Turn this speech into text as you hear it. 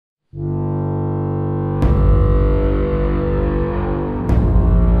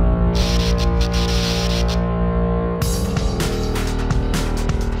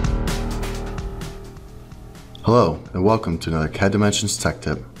Hello and welcome to another CADimensions Tech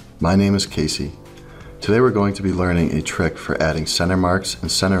Tip. My name is Casey. Today we're going to be learning a trick for adding center marks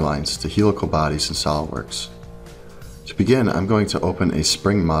and center lines to helical bodies in SOLIDWORKS. To begin, I'm going to open a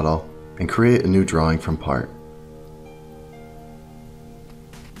spring model and create a new drawing from part.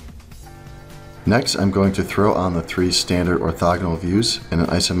 Next, I'm going to throw on the three standard orthogonal views and an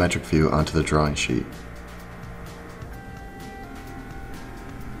isometric view onto the drawing sheet.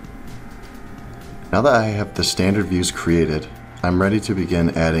 Now that I have the standard views created, I'm ready to begin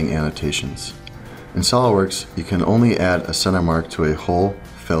adding annotations. In SOLIDWORKS, you can only add a center mark to a hole,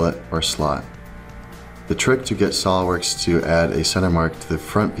 fillet, or slot. The trick to get SOLIDWORKS to add a center mark to the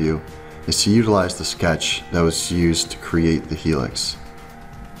front view is to utilize the sketch that was used to create the helix.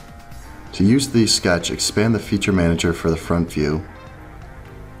 To use the sketch, expand the feature manager for the front view,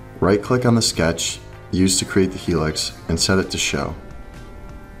 right-click on the sketch used to create the helix, and set it to show.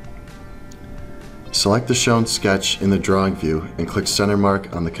 Select the shown sketch in the drawing view and click center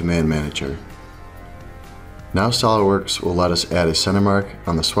mark on the command manager. Now SOLIDWORKS will let us add a center mark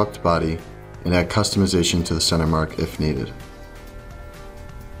on the swept body and add customization to the center mark if needed.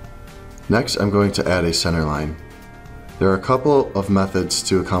 Next, I'm going to add a center line. There are a couple of methods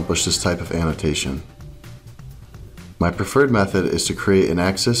to accomplish this type of annotation. My preferred method is to create an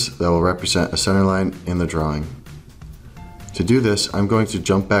axis that will represent a center line in the drawing. To do this, I'm going to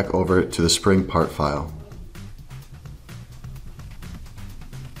jump back over to the spring part file.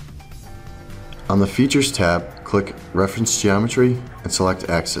 On the Features tab, click Reference Geometry and select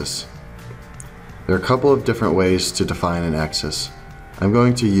Axis. There are a couple of different ways to define an axis. I'm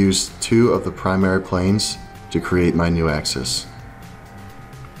going to use two of the primary planes to create my new axis.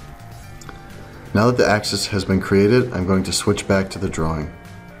 Now that the axis has been created, I'm going to switch back to the drawing.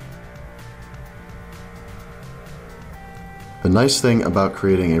 The nice thing about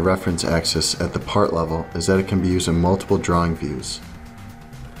creating a reference axis at the part level is that it can be used in multiple drawing views.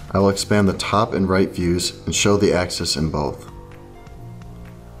 I will expand the top and right views and show the axis in both.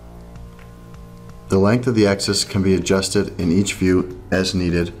 The length of the axis can be adjusted in each view as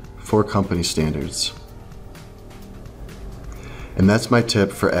needed for company standards. And that's my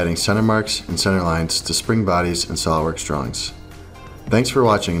tip for adding center marks and center lines to spring bodies and SOLIDWORKS drawings. Thanks for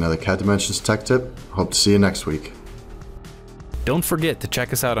watching another CADimensions Tech Tip. Hope to see you next week. Don't forget to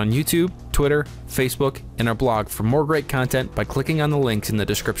check us out on YouTube, Twitter, Facebook, and our blog for more great content by clicking on the links in the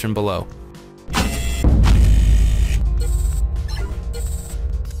description below.